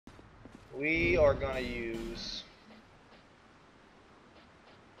We are going to use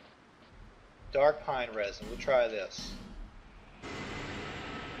dark pine resin. We'll try this.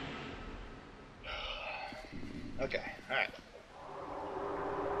 Okay, alright.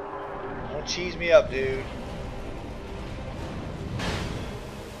 Don't cheese me up, dude.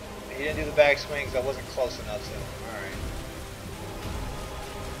 He didn't do the back swings. I wasn't close enough to him. Alright.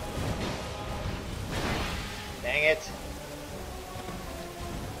 Dang it.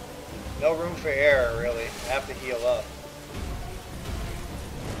 No room for error, really. I have to heal up.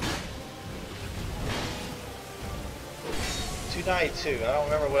 $292. I don't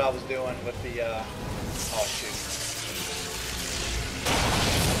remember what I was doing with the, oh shoot.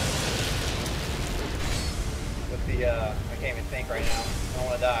 With the, I can't even think right now. I don't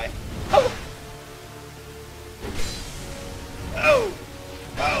want to die. Oh! Oh!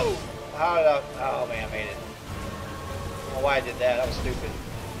 Oh! How did I, oh man, I made it. I don't know why I did that. That was stupid.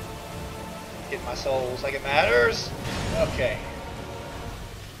 Get my souls like it matters. Okay.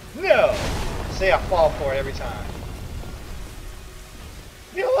 No! See, I fall for it every time.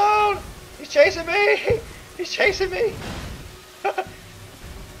 Leave me alone! He's chasing me! He's chasing me!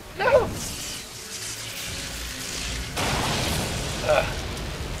 No!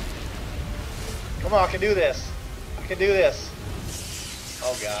 Come on, I can do this. I can do this.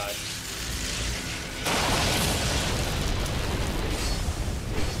 Oh God.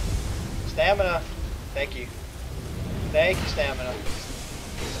 Stamina. Thank you. Thank you, stamina.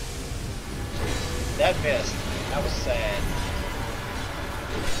 That missed. That was sad.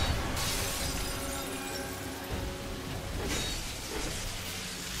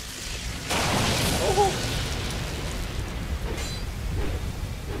 Oh.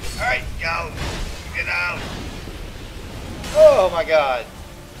 Alright, go. Get out. Oh my God.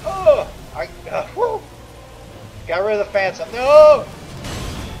 Oh. Woo. Got rid of the phantom. No.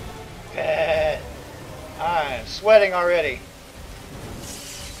 Bad. I'm sweating already.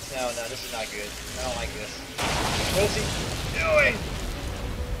 No, this is not good. I don't like this. What is he doing?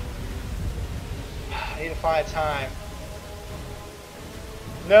 I need to find time.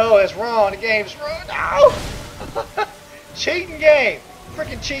 No, it's wrong. The game's wrong. No! Cheating game.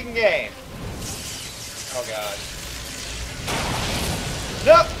 Freaking cheating game. Oh God.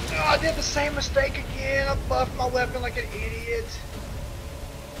 No! No, I did the same mistake again. I buffed my weapon like an idiot.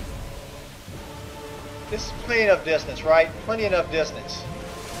 This is plenty enough distance, right? Plenty enough distance.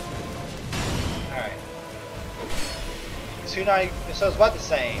 Alright. 290, so it's about the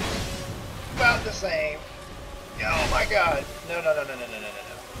same. About the same. Oh my God. No.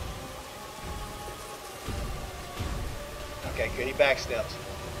 Okay, good. He backsteps.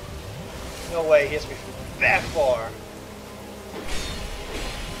 No way he hits me from that far.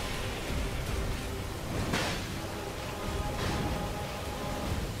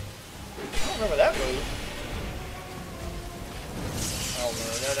 I don't remember that move. Oh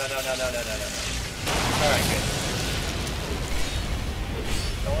no. Alright, good.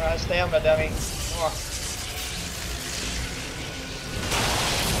 Don't run out of stamina, dummy. Come on.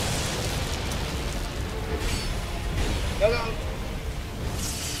 No.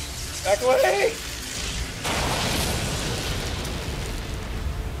 Back away!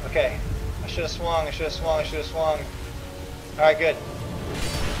 Okay. I should have swung. Alright, good.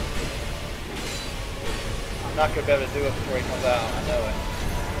 I'm not going to be able to do it before he comes out. I know it.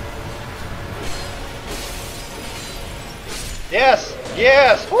 Yes!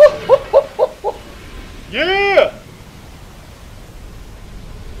 Yes! Yeah!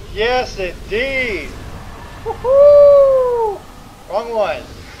 Yes, indeed! Woohoo! Wrong one.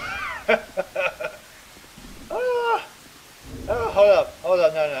 Oh, hold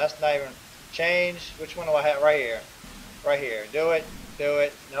up. No, that's not even change. Which one do I have? Right here. Do it.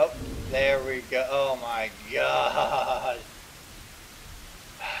 Nope. There we go. Oh my God.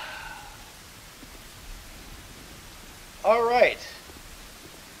 All right.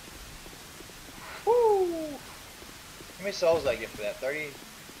 Woo. How many souls did I get for that? 30?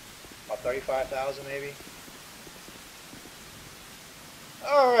 About 35,000 maybe?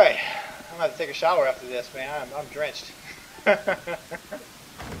 Alright. I'm going to have to take a shower after this, man. I'm drenched.